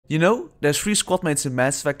You know, there's 3 squad mates in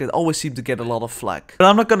Mass Effect that always seem to get a lot of flack. But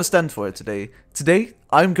I'm not gonna stand for it today. Today,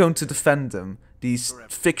 I'm going to defend them. These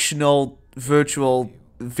fictional, virtual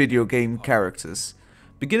video game characters.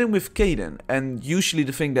 Beginning with Kaidan, and usually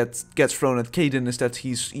the thing that gets thrown at Kaidan is that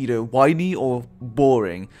he's either whiny or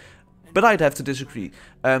boring. But I'd have to disagree.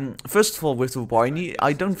 First of all, with the whiny,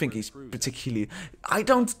 I don't think he's particularly... I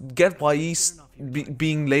don't get why he's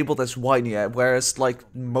being labeled as whiny, whereas like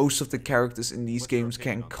most of the characters in these games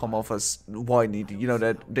can come off as whiny. You know,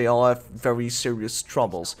 that they all have very serious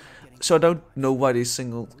troubles. So I don't know why they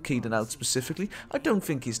singled Kaidan out specifically. I don't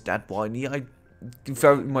think he's that whiny. I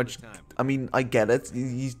very much... I mean, I get it.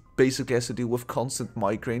 He basically has to deal with constant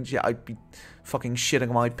migraines. Yeah, I'd be fucking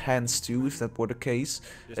shitting my pants too if that were the case.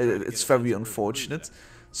 It's very unfortunate.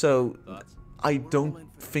 So I don't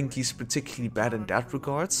think he's particularly bad in that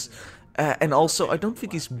regards. And also, I don't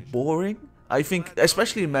think he's boring. I think,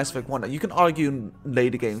 especially in Mass Effect 1, you can argue in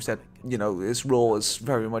later games that, you know, his role is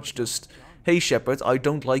very much just, hey Shepard, I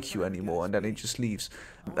don't like you anymore, and then he just leaves.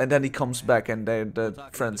 And then he comes back and they're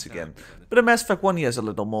friends again. But in Mass Effect 1 he has a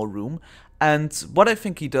little more room. And what I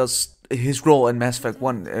think he does, his role in Mass Effect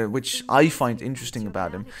 1, which I find interesting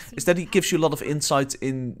about him, is that he gives you a lot of insight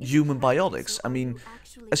in human biotics. I mean,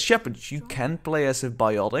 as Shepard, you can play as a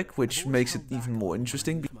biotic, which makes it even more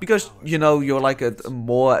interesting. Because, you know, you're like a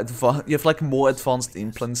more advanced, you have like more advanced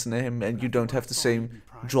implants in him, and you don't have the same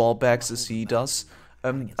drawbacks as he does.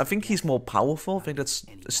 I think he's more powerful. I think that's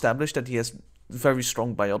established that he has very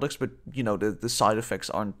strong biotics, but, you know, the side effects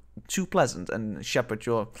aren't too pleasant. And Shepard,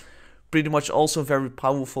 you're pretty much also very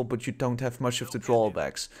powerful, but you don't have much of the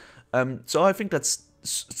drawbacks. So I think that's,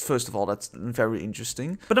 first of all, that's very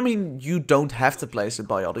interesting. But I mean, you don't have to play as a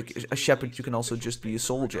biotic. As Shepard, you can also just be a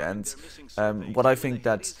soldier. And what I think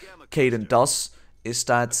that Kaidan does is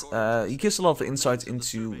that he gives a lot of insight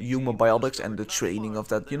into human biotics and the training of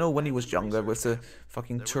that. You know, when he was younger with the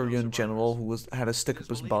fucking Turian general who had a stick up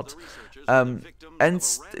his butt. And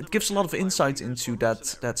it gives a lot of insight into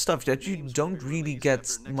that stuff that you don't really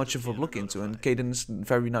get much of a look into. And Kaidan is a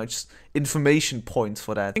very nice information point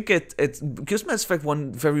for that. I think because Mass Effect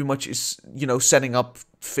 1 very much is, you know, setting up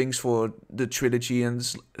things for the trilogy, and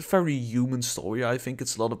it's a very human story. I think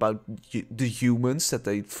it's a lot about the humans that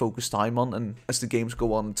they focus time on, and as the games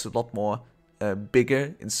go on, it's a lot more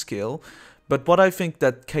bigger in scale. But what I think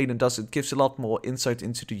that Kaidan does, it gives a lot more insight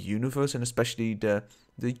into the universe, and especially the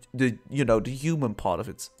you know, the human part of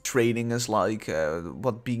it. Training is like,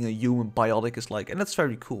 what being a human biotic is like, and that's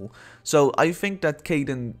very cool. So I think that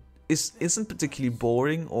Kaidan isn't particularly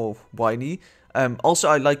boring or whiny. Also,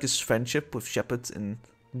 I like his friendship with Shepard in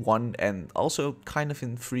 1 and also kind of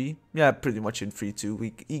in 3. Yeah, pretty much in 3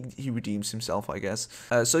 too. He redeems himself, I guess.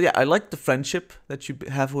 So yeah, I like the friendship that you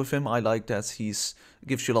have with him. I like that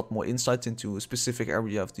gives you a lot more insight into a specific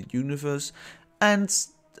area of the universe. And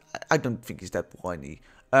I don't think he's that whiny.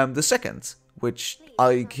 The second, which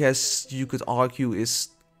I guess you could argue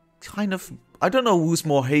is kind of... I don't know who's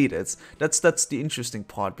more hated. That's the interesting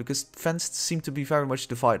part, because fans seem to be very much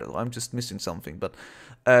divided. I'm just missing something. But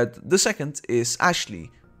the second is Ashley,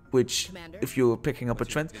 which, if you're picking up a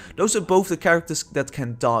trend, those are both the characters that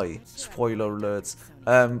can die. Spoiler alert.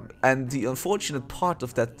 And the unfortunate part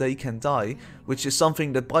of that they can die, which is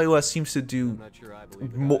something that BioWare seems to do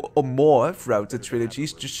more throughout the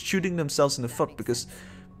trilogies, just shooting themselves in the foot, because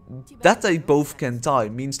that they both can die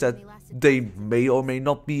means that they may or may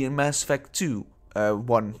not be in Mass Effect 2,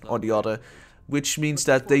 one or the other, which means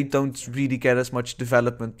that they don't really get as much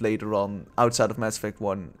development later on outside of Mass Effect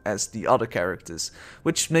 1 as the other characters,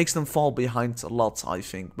 which makes them fall behind a lot, I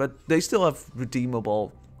think. But they still have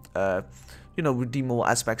redeemable, you know, redeemable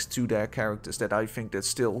aspects to their characters that I think that's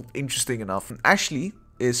still interesting enough. And Ashley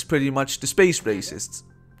is pretty much the space racist.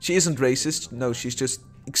 She isn't racist, no, she's just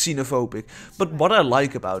xenophobic. But what I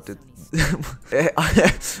like about it...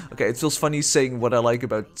 okay, it feels funny saying what I like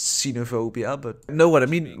about xenophobia, but... No, what I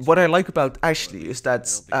mean, what I like about Ashley is that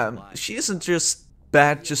she isn't just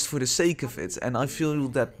bad just for the sake of it, and I feel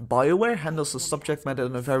that BioWare handles the subject matter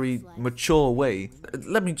in a very mature way.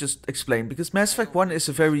 Let me just explain, because Mass Effect 1 is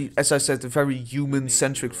a very, as I said, a very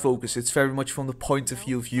human-centric focus. It's very much from the point of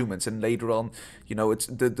view of humans, and later on, you know, it's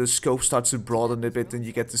the scope starts to broaden a bit, and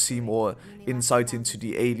you get to see more insight into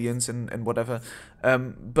the aliens and whatever.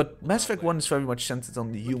 But Mass Effect 1 is very much centered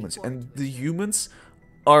on the humans, and the humans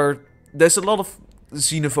are... There's a lot of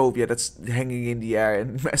xenophobia that's hanging in the air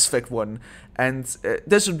in Mass Effect 1, and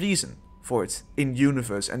there's a reason for it in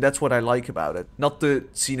universe, and that's what I like about it. Not the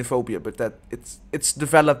xenophobia, but that it's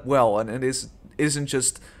developed well, and it isn't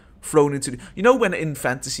just thrown into the... You know, when in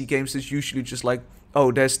fantasy games there's usually just like,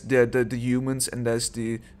 oh, there's the humans and there's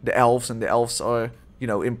the elves, and the elves are, you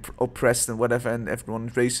know, oppressed and whatever, and everyone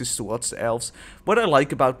racist towards the elves. What I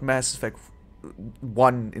like about Mass Effect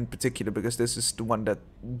 1 in particular, because this is the one that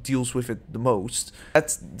deals with it the most,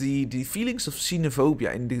 that the feelings of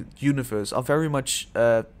xenophobia in the universe are very much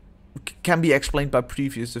can be explained by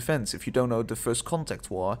previous events. If you don't know the First Contact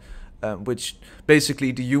War, which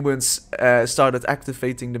basically the humans started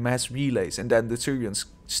activating the mass relays, and then the Turians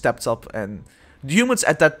stepped up, and the humans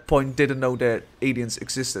at that point didn't know that aliens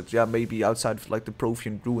existed. Yeah, maybe outside of like the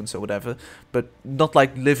Prothean ruins or whatever, but not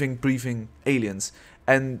like living, breathing aliens.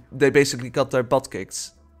 And they basically got their butt kicked.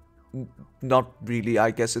 Not really, I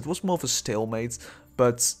guess it was more of a stalemate,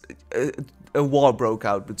 but a war broke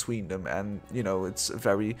out between them, and you know, it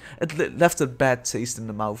left a bad taste in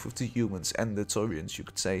the mouth of the humans and the Turians, you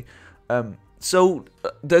could say. So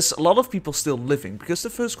there's a lot of people still living, because the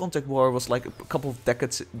First Contact War was like a couple of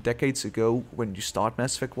decades ago when you start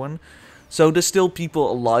Mass Effect 1. So there's still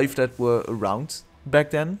people alive that were around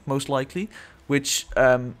back then, most likely, which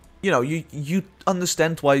you know, you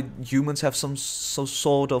understand why humans have some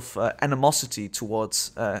sort of animosity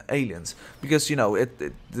towards aliens, because you know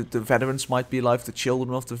the veterans might be alive, the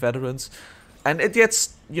children of the veterans, and it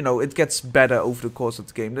gets, you know, it gets better over the course of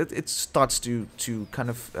the game. It starts to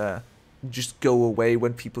kind of just go away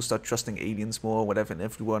when people start trusting aliens more or whatever, and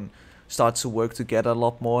everyone starts to work together a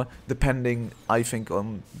lot more, depending, I think,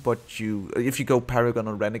 on what if you go Paragon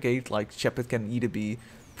or Renegade. Like Shepard can either be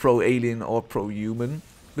pro-alien or pro-human.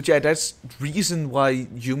 But yeah, that's reason why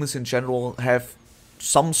humans in general have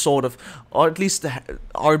some sort of, or at least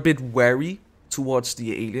are a bit wary towards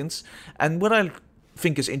the aliens. And what I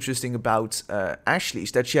think is interesting about Ashley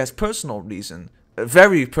is that she has personal reason, a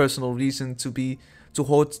very personal reason to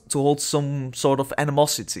hold some sort of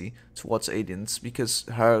animosity towards aliens, because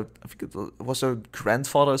I think it was her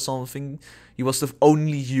grandfather or something. He was the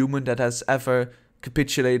only human that has ever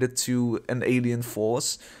capitulated to an alien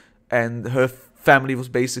force, and her family was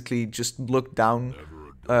basically just looked down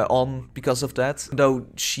on because of that, though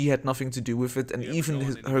she had nothing to do with it, and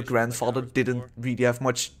even her grandfather didn't really have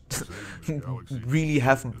much,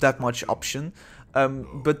 that much option.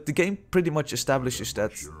 But the game pretty much establishes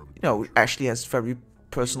that, you know, Ashley has very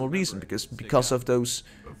personal reason, because of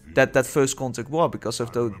that First Contact War, because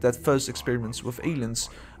of that first experience with aliens.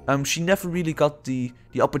 She never really got the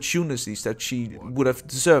opportunities that she would have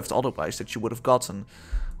deserved otherwise, that she would have gotten.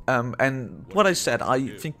 And what I said, I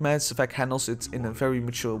think Mass Effect handles it in a very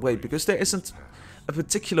mature way, because there isn't a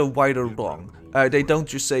particular right or wrong. They don't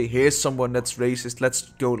just say, here's someone that's racist,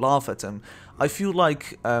 let's go laugh at them. I feel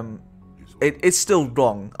like it's still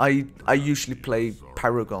wrong. I usually play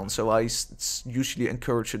Paragon, so I usually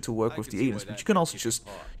encourage her to work with the aliens, but you can also just,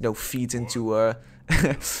 you know, feed into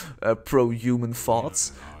pro-human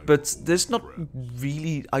thoughts. But there's not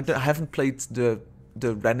really, I haven't played the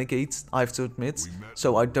Renegade, I have to admit,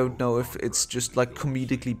 so I don't know if it's just like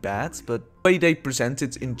comedically bad, but the way they present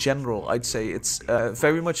it in general, I'd say it's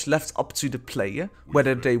very much left up to the player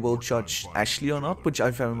whether they will judge Ashley or not, which I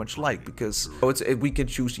very much like, because we can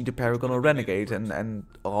choose either Paragon or Renegade, and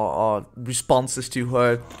our responses to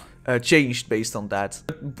her changed based on that.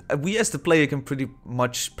 But we as the player can pretty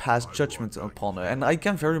much pass judgment upon her, and I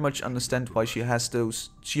can very much understand why she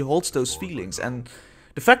holds those feelings. And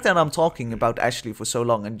the fact that I'm talking about Ashley for so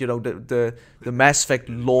long, and you know, the Mass Effect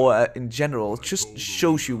lore in general, just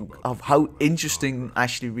shows you of how interesting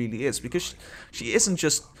Ashley really is, because she isn't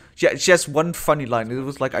just, she has one funny line. It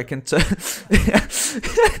was like, I can tell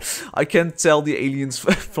I can tell the aliens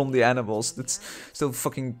from the animals. That still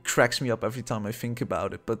fucking cracks me up every time I think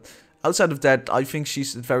about it. But outside of that, I think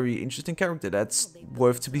she's a very interesting character that's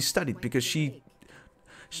worth to be studied, because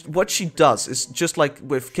what she does is just like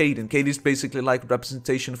with Kaidan. Kaidan is basically like a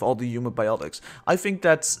representation of all the human biotics. I think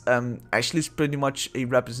that Ashley's pretty much a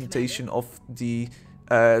representation of the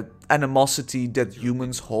animosity that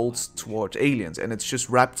humans hold toward aliens, and it's just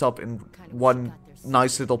wrapped up in one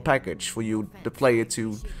nice little package for you, the player,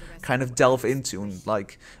 to kind of delve into and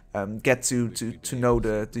like get to know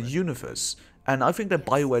the universe. And I think that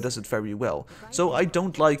BioWare does it very well. So I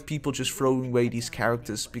don't like people just throwing away these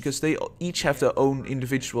characters, because they each have their own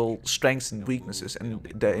individual strengths and weaknesses and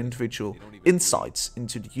their individual insights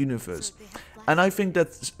into the universe. And I think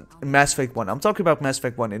that Mass Effect 1, I'm talking about Mass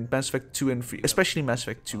Effect 1, in Mass Effect 2 and 3, especially Mass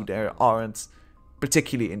Effect 2, they aren't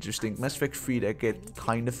particularly interesting. Mass Effect 3, they get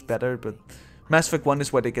kind of better, but Mass Effect 1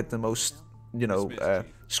 is where they get the most, you know,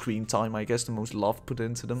 screen time, I guess, the most love put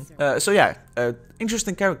into them. So yeah,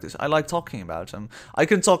 interesting characters. I like talking about them. I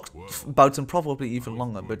can talk about them probably even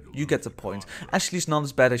longer, but you get the point. Ashley's not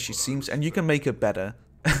as bad as she seems, and you can make her better.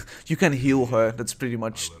 You can heal her, that's pretty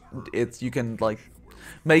much it. You can, like,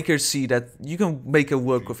 make her see that you can make her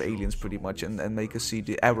work with aliens pretty much, and make her see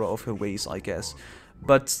the error of her ways, I guess.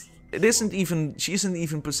 But it isn't even, she isn't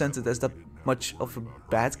even presented as that much of a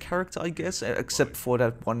bad character, I guess, except for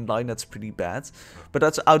that one line that's pretty bad. But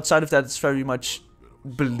that's outside of that, it's very much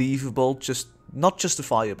believable, just not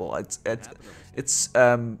justifiable. It's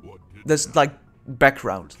there's like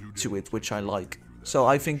background to it, which I like. So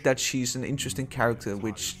I think that she's an interesting character,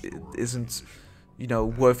 which isn't, you know,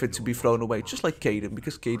 worth it to be thrown away. Just like Caden,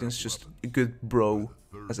 because Caden's just a good bro,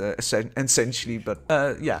 essentially. But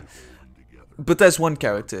yeah. But there's one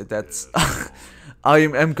character that I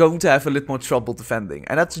am going to have a little more trouble defending,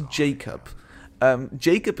 and that's Jacob.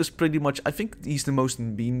 Jacob is pretty much, I think he's the most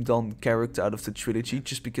memed on character out of the trilogy,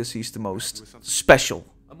 just because he's the most special.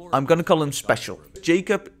 I'm gonna call him special.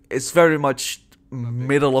 Jacob is very much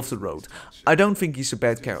middle of the road. I don't think he's a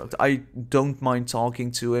bad character. I don't mind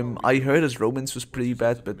talking to him. I heard his romance was pretty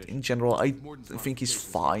bad, but in general, I think he's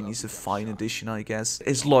fine. He's a fine addition, I guess.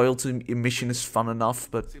 His loyalty mission is fun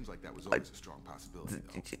enough, but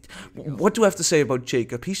what do I have to say about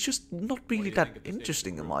Jacob? He's just not really that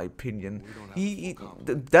interesting, in my opinion.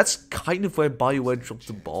 That's kind of where BioWare dropped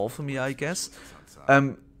the ball for me, I guess.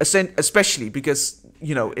 Especially because,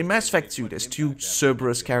 you know, in Mass Effect 2, there's two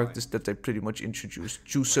Cerberus characters that they pretty much introduced.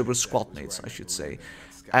 Two Cerberus squad mates, I should say.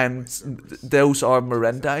 And those are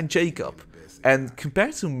Miranda and Jacob. And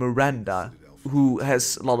compared to Miranda, who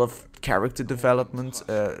has a lot of character development,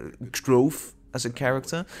 growth as a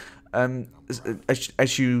character,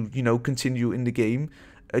 as you know, continue in the game,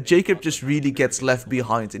 Jacob just really gets left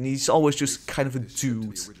behind. And he's always just kind of a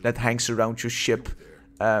dude that hangs around your ship.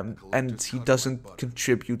 And he doesn't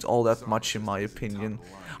contribute all that much, in my opinion.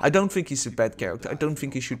 I don't think he's a bad character. I don't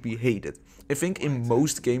think he should be hated. I think in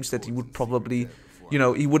most games that he would probably, you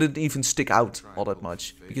know, he wouldn't even stick out all that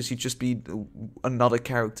much, because he'd just be another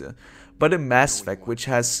character. But in Mass Effect, which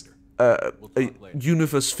has a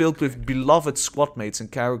universe filled with beloved squad mates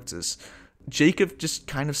and characters, Jacob just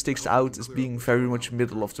kind of sticks out as being very much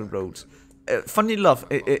middle of the road. Funny enough,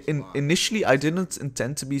 initially I didn't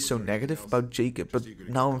intend to be so negative about Jacob, but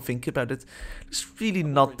now I'm thinking about it, there's really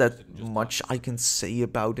not that much I can say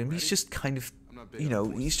about him. He's just kind of, you know,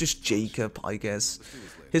 he's just Jacob, I guess.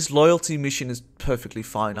 His loyalty mission is perfectly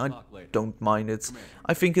fine, I don't mind it.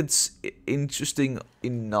 I think it's interesting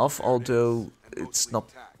enough, although it's not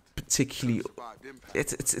particularly,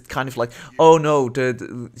 it's kind of like, oh no,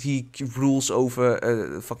 he rules over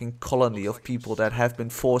a fucking colony of people that have been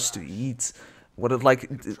forced to eat what are like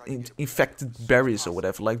infected berries or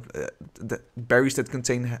whatever, like the berries that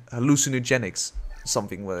contain hallucinogenics,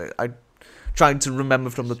 something where I trying to remember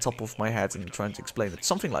from the top of my head and trying to explain it,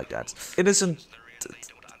 something like that. It isn't,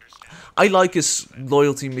 I like his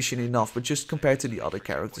loyalty mission enough, but just compared to the other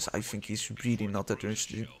characters, I think he's really not that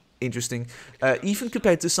interesting. Even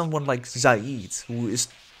compared to someone like Zaid, who is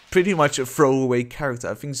pretty much a throwaway character.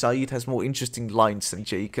 I think Zaid has more interesting lines than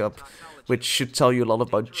Jacob, which should tell you a lot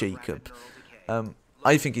about Jacob.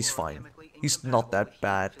 I think he's fine. He's not that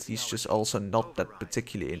bad. He's just also not that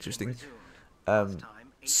particularly interesting.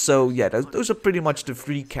 So yeah, those are pretty much the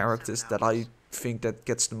three characters that I think that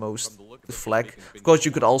gets the most flack. Of course,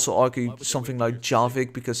 you could also argue something like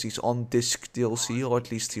Javik, because he's on disc DLC, or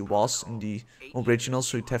at least he was in the original,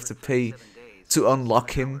 so you'd have to pay to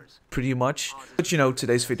unlock him, pretty much. But you know,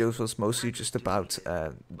 today's video was mostly just about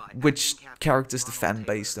which characters the fan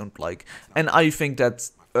base don't like. And I think that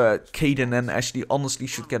Caden and Ashley honestly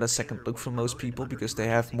should get a second look from most people, because they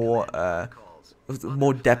have more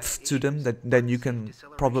depth to them than you can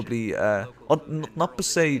probably, or not per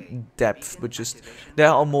se depth, but just they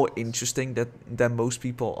are more interesting than most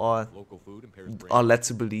people are led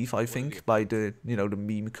to believe, I think, by the, you know, the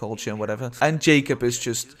meme culture and whatever. And Jacob is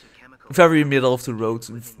just very middle of the road.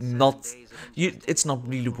 It's not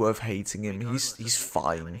really worth hating him. He's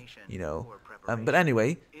fine, you know. But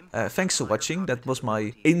anyway, thanks for watching. That was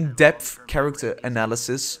my in-depth character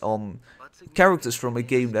analysis on characters from a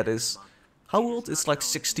game that is, how old? It's like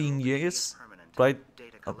 16 years, right?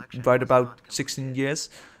 Right about 16 years.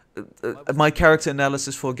 My character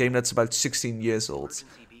analysis for a game that's about 16 years old.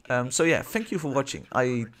 So yeah, thank you for watching.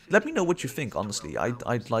 Let me know what you think, honestly.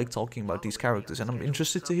 I'd like talking about these characters, and I'm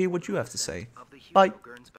interested to hear what you have to say. Bye.